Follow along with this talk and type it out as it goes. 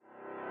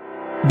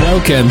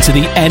Welcome to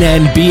the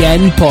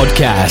NNBN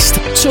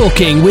podcast,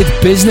 talking with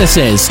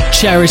businesses,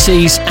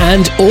 charities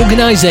and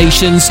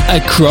organisations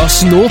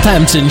across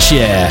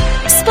Northamptonshire.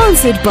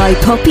 Sponsored by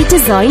Poppy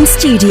Design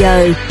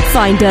Studio.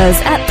 Find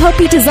us at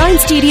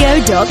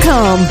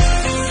poppydesignstudio.com.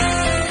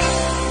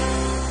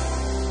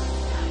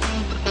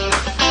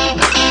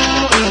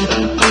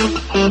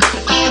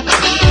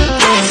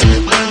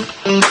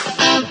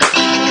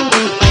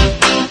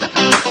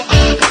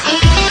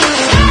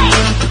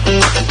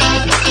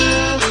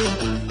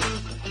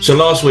 So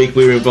last week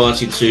we were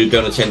invited to go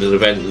and attend an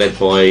event led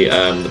by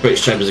the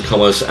British Chambers of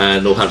Commerce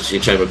and Northamptonshire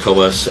Chamber of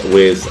Commerce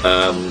with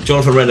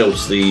Jonathan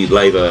Reynolds, the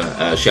Labour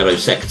Shadow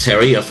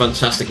Secretary. A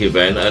fantastic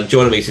event, and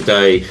joining me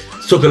today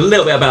to talk a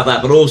little bit about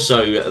that, but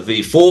also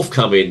the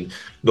forthcoming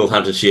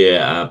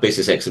Northamptonshire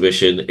Business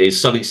Exhibition is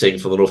Singh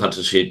from the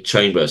Northamptonshire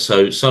Chamber.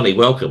 So Sonny,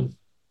 welcome.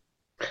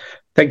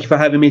 Thank you for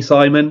having me,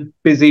 Simon.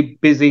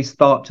 Busy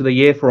start to the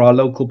year for our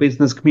local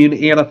business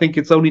community, and I think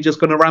it's only just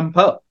going to ramp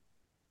up.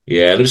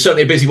 Yeah, there was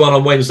certainly a busy one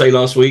on Wednesday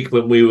last week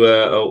when we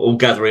were all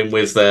gathering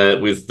with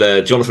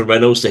Jonathan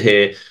Reynolds to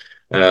hear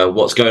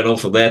what's going on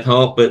from their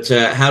part. But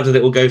how did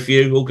it all go for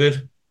you? All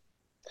good?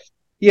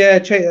 Yeah,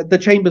 the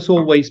Chamber's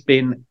always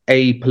been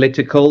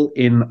apolitical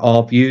in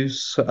our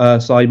views,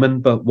 Simon.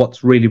 But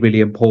what's really,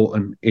 really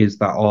important is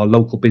that our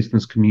local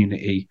business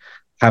community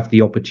have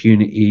the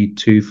opportunity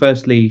to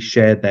firstly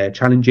share their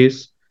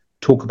challenges,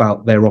 talk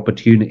about their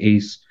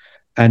opportunities,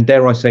 and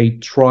dare I say,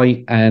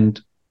 try and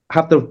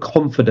have the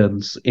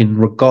confidence in,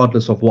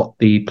 regardless of what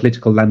the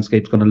political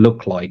landscape is going to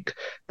look like,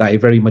 that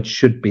it very much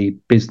should be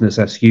business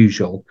as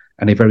usual,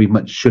 and it very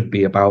much should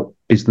be about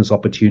business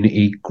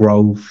opportunity,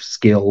 growth,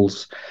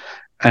 skills,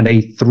 and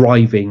a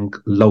thriving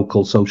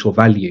local social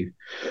value.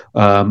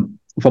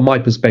 From my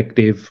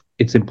perspective,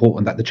 it's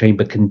important that the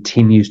Chamber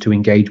continues to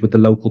engage with the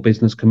local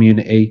business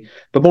community,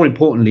 but more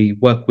importantly,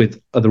 work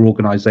with other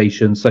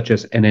organisations such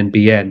as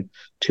NNBN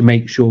to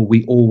make sure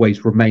we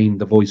always remain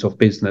the voice of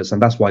business.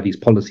 And that's why these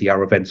policy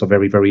hour events are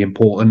very, very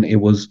important. It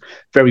was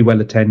very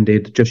well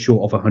attended, just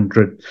short of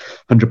 100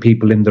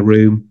 people in the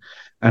room.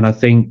 And I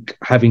think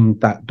having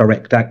that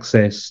direct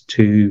access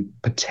to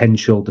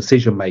potential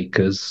decision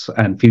makers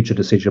and future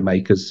decision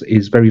makers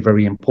is very,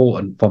 very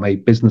important from a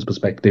business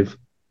perspective.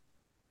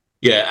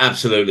 Yeah,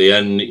 absolutely,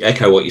 and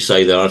echo what you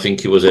say there. I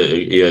think it was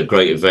a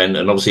great event,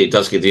 and obviously it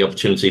does give the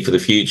opportunity for the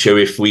future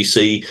if we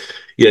see,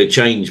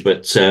 change.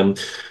 But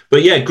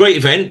yeah, great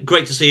event.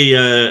 Great to see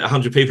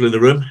 100 people in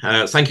the room.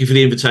 Thank you for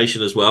the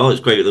invitation as well.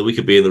 It's great that we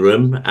could be in the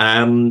room.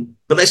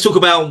 But let's talk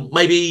about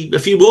maybe a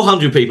few more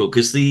 100 people,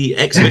 because the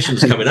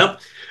exhibition's coming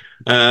up.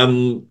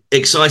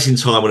 Exciting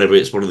time whenever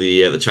it's one of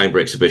the chamber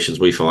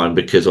exhibitions, we find,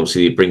 because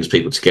obviously it brings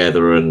people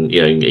together and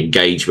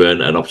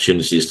engagement and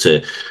opportunities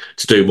to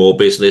do more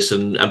business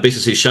and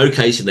businesses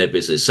showcasing their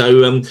business.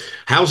 So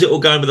how's it all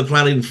going with the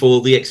planning for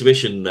the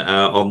exhibition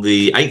on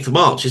the 8th of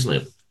March, isn't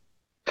it?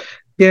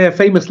 Yeah,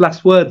 famous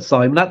last words,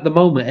 Simon. At the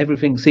moment,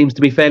 everything seems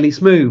to be fairly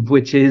smooth,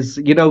 which is,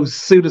 as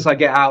soon as I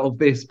get out of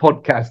this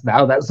podcast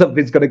now, that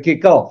something's going to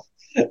kick off.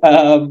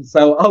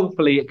 So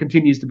hopefully it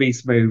continues to be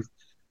smooth.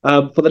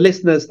 For the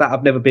listeners that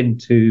have never been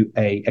to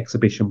a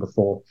exhibition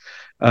before,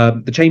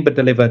 the Chamber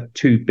deliver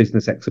 2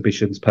 business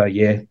exhibitions per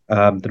year,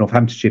 the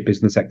Northamptonshire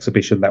Business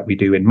Exhibition that we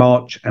do in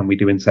March and we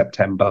do in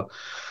September.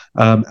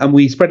 And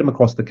we spread them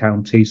across the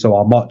county. So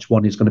our March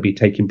one is going to be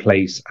taking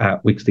place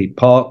at Wicksteed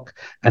Park,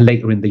 and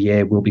later in the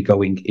year we'll be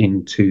going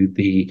into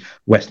the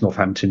West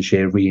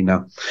Northamptonshire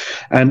Arena.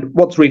 And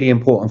what's really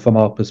important from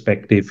our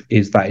perspective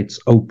is that it's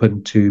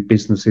open to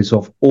businesses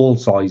of all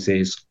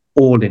sizes,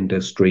 all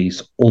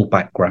industries, all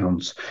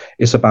backgrounds.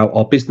 It's about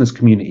our business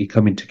community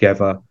coming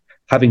together,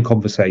 having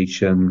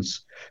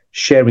conversations,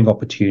 sharing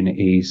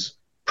opportunities,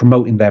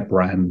 promoting their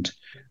brand.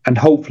 And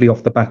hopefully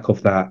off the back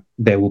of that,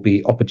 there will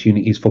be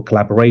opportunities for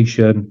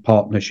collaboration,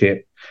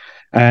 partnership.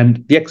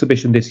 And the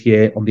exhibition this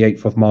year on the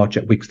 8th of March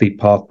at Wicksteed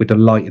Park, we're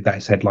delighted that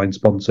it's headline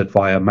sponsored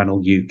via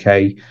Mantle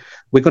UK.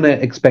 We're going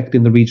to expect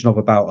in the region of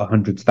about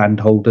 100 stand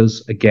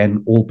holders.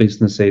 Again, all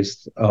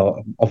businesses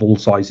of all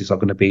sizes are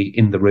going to be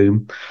in the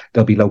room.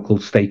 There'll be local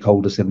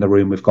stakeholders in the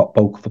room. We've got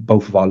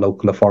both of our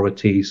local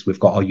authorities. We've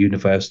got our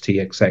university,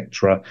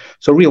 etc.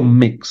 So a real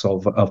mix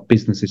of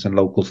businesses and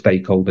local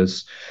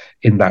stakeholders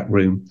in that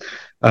room.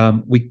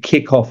 We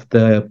kick off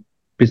the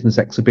business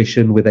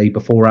exhibition with a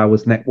before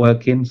hours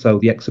networking. So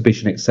the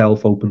exhibition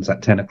itself opens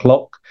at 10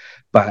 o'clock,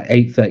 but at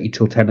 8:30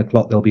 till 10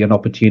 o'clock, there'll be an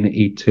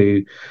opportunity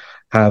to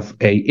have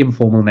a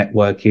informal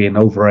networking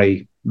over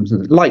a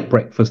light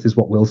breakfast, is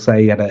what we'll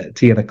say, and a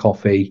tea and a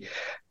coffee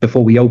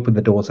before we open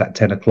the doors at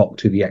 10 o'clock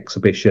to the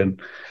exhibition.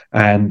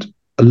 And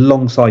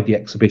alongside the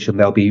exhibition,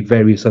 there'll be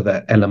various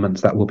other elements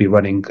that will be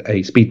running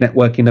a speed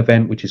networking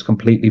event, which is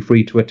completely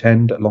free to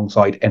attend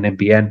alongside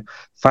NNBN.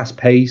 Fast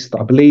paced,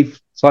 I believe.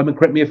 Simon,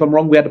 correct me if I'm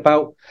wrong. We had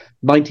about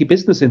 90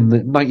 businesses in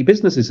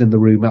the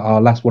room at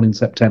our last one in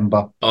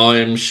September.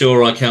 I'm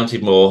sure I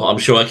counted more. I'm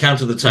sure I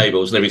counted the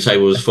tables, and every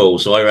table was full.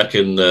 So I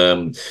reckon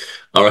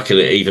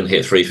it even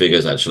hit 3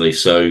 figures actually.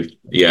 So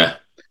yeah,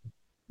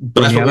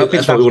 but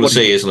that's what we want to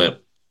see, isn't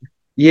it?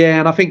 Yeah,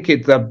 and I think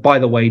it's, by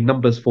the way,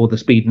 numbers for the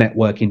speed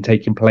networking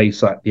taking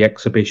place at the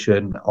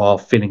exhibition are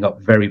filling up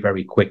very,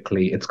 very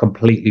quickly. It's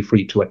completely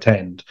free to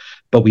attend,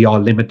 but we are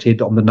limited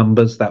on the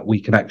numbers that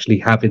we can actually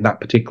have in that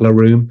particular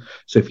room.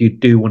 So if you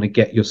do want to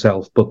get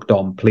yourself booked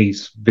on,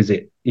 please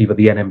visit either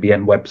the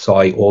NNBN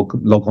website or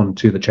log on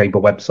to the Chamber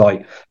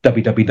website,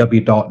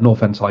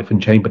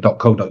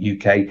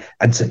 www.northants-chamber.co.uk,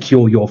 and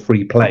secure your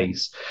free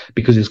place,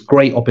 because it's a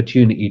great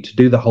opportunity to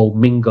do the whole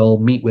mingle,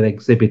 meet with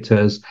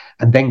exhibitors,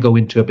 and then go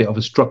into a bit of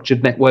a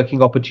structured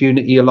networking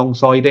opportunity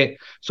alongside it.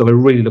 So we're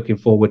really looking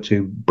forward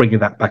to bringing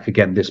that back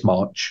again this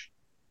March.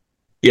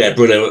 Yeah,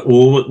 brilliant.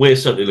 Well, we're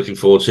certainly looking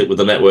forward to it with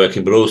the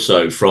networking, but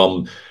also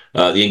from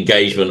the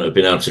engagement of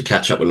being able to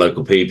catch up with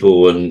local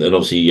people and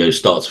obviously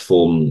start to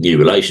form new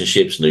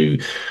relationships, new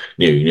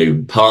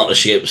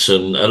partnerships,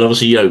 and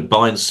obviously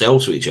buy and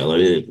sell to each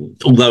other.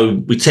 Although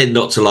we tend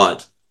not to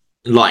like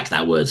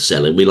that word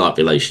selling, we like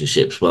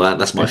relationships. Well,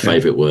 that's my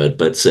favourite word.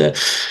 But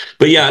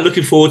yeah,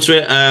 looking forward to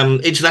it.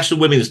 International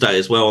Women's Day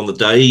as well on the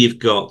day. You've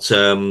got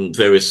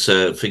various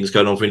things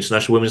going on for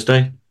International Women's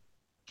Day.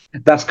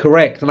 That's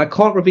correct. And I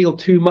can't reveal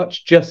too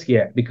much just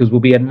yet because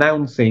we'll be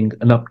announcing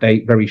an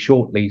update very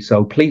shortly.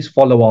 So please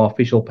follow our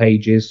official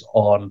pages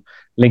on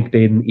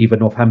LinkedIn, either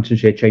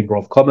Northamptonshire Chamber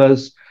of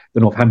Commerce,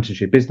 the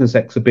Northamptonshire Business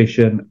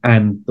Exhibition,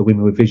 and the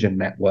Women with Vision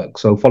Network.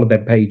 So follow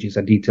their pages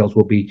and details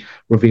will be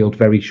revealed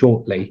very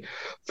shortly.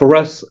 For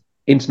us,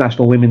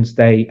 International Women's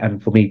Day,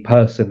 and for me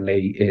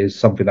personally, is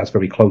something that's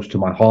very close to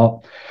my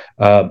heart.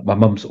 My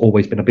mum's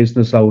always been a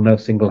business owner,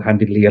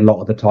 single-handedly a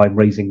lot of the time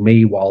raising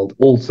me while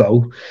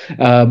also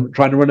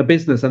trying to run a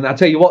business. And I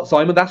tell you what,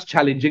 Simon, that's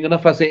challenging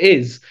enough as it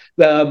is.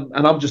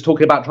 And I'm just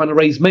talking about trying to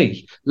raise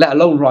me, let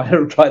alone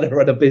trying to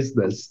run a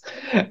business.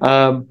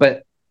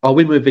 But our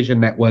Women with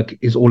Vision Network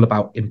is all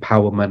about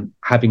empowerment,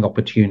 having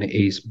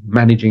opportunities,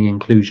 managing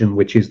inclusion,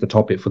 which is the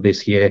topic for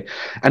this year.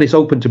 And it's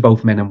open to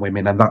both men and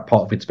women, and that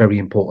part of it's very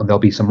important. There'll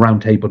be some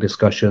roundtable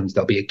discussions.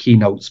 There'll be a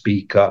keynote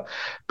speaker.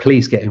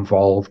 Please get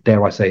involved.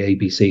 Dare I say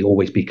ABC,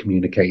 always be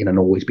communicating and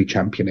always be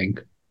championing.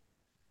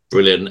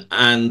 Brilliant.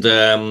 And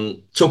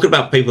talking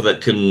about people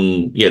that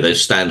can,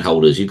 those stand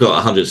holders, you've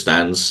got 100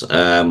 stands.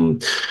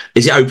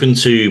 Is it open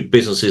to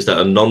businesses that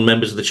are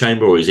non-members of the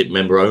Chamber, or is it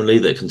member only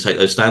that can take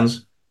those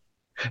stands?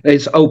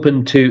 It's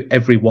open to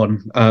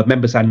everyone,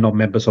 members and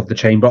non-members of the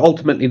Chamber.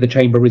 Ultimately, the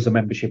Chamber is a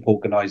membership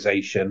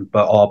organisation,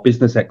 but our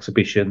business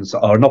exhibitions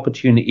are an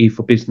opportunity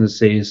for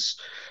businesses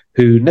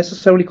who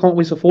necessarily can't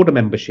always afford a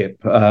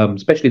membership,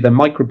 especially the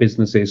micro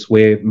businesses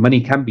where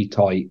money can be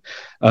tight.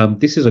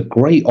 This is a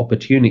great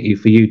opportunity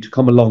for you to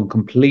come along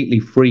completely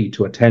free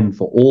to attend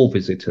for all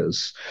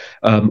visitors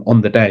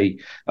on the day.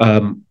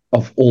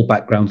 Of all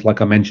backgrounds,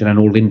 like I mentioned, and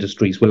all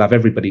industries. We'll have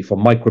everybody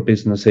from micro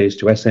businesses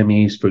to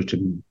SMEs through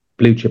to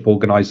blue chip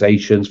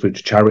organisations, through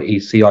to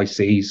charities,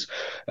 CICs,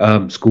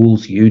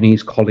 schools,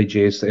 unis,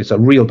 colleges. There's a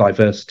real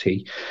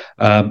diversity.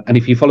 And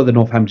if you follow the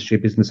Northamptonshire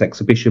Business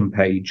Exhibition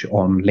page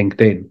on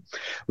LinkedIn,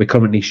 we're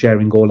currently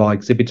sharing all our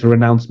exhibitor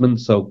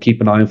announcements. So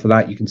keep an eye on for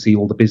that. You can see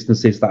all the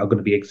businesses that are going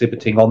to be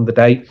exhibiting on the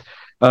day.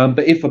 But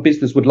if a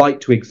business would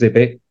like to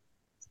exhibit,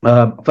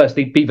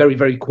 firstly, be very,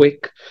 very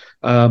quick.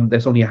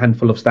 There's only a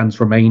handful of stands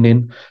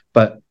remaining,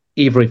 but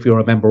either if you're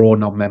a member or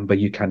non-member,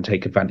 you can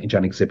take advantage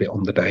and exhibit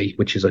on the day,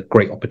 which is a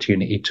great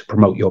opportunity to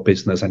promote your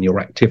business and your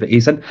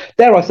activities. And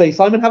dare I say,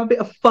 Simon, have a bit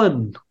of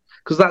fun,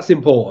 because that's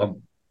important.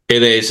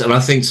 It is. And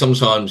I think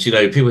sometimes,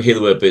 people hear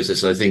the word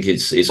business and I think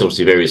it's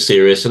obviously very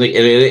serious. And it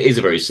is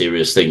a very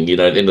serious thing.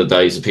 At the end of the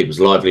day, it's people's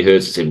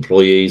livelihoods, it's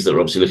employees that are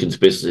obviously looking to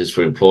businesses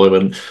for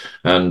employment.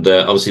 And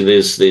obviously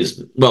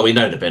we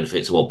know the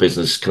benefits of what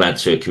business can add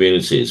to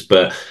communities,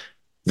 but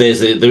there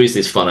is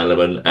this fun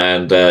element,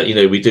 and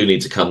we do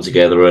need to come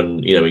together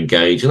and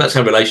engage, and that's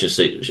how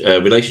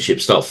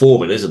relationships start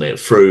forming, isn't it?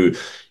 Through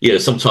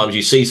sometimes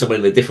you see someone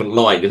in a different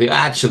light, you think,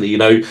 actually,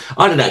 I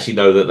didn't actually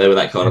know that they were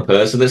that kind of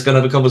person. Let's go and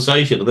have a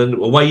conversation, and then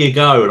away you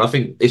go. And I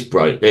think it's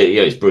brilliant.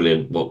 It's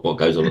brilliant what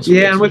goes on.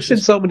 Yeah, and we've seen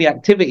so many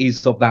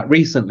activities of that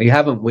recently,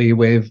 haven't we?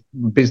 With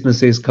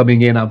businesses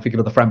coming in. I'm thinking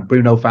of the Frank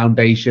Bruno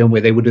Foundation,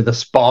 where they would do the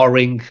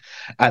sparring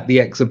at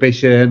the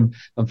exhibition.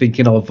 I'm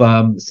thinking of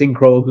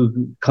Synchro,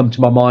 who come to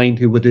my mind,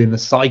 who were doing the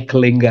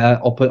cycling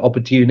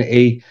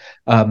opportunity.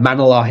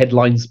 Mantle, our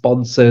headline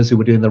sponsors, who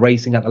were doing the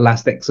racing at the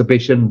last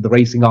exhibition, the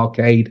racing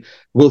arcade.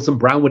 Wilson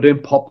Brown were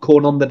doing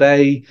popcorn on the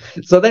day.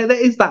 So there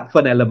is that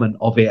fun element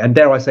of it. And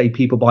dare I say,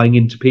 people buying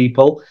into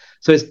people.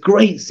 So it's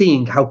great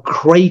seeing how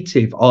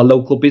creative our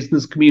local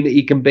business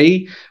community can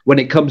be when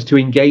it comes to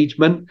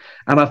engagement.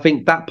 And I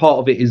think that part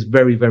of it is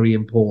very, very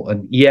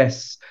important.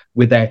 Yes,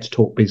 we're there to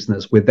talk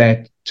business. We're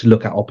there to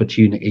look at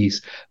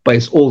opportunities, but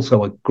it's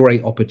also a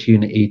great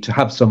opportunity to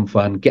have some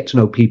fun, get to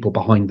know people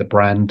behind the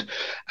brand,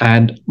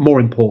 and more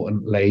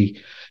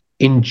importantly,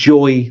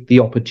 enjoy the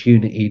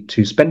opportunity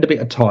to spend a bit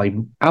of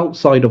time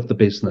outside of the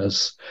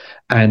business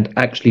and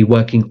actually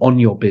working on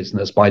your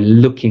business by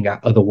looking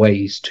at other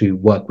ways to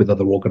work with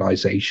other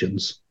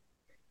organizations.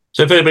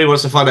 So if anybody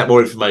wants to find out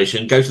more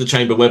information, go to the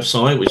Chamber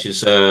website, which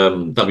is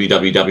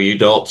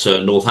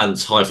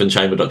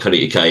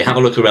www.northants-chamber.co.uk. Have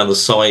a look around the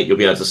site. You'll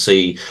be able to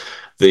see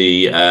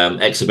the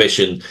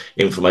exhibition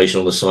information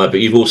on the site. But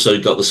you've also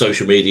got the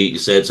social media, you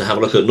said, so have a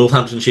look at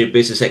Northamptonshire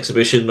Business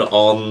Exhibition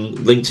on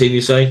LinkedIn,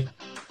 you say?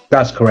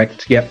 That's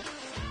correct, yep.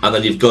 And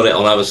then you've got it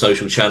on other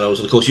social channels.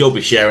 And of course, you'll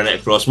be sharing it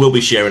across. We'll be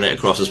sharing it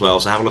across as well.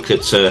 So have a look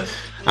at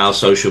our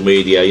social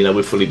media.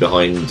 We're fully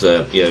behind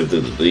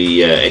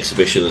the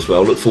exhibition as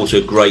well. Look forward to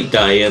a great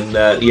day. And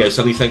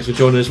Sonny, thanks for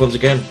joining us once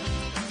again.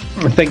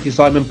 Thank you,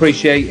 Simon.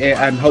 Appreciate it,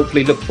 and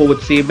hopefully look forward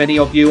to seeing many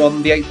of you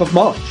on the 8th of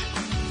March.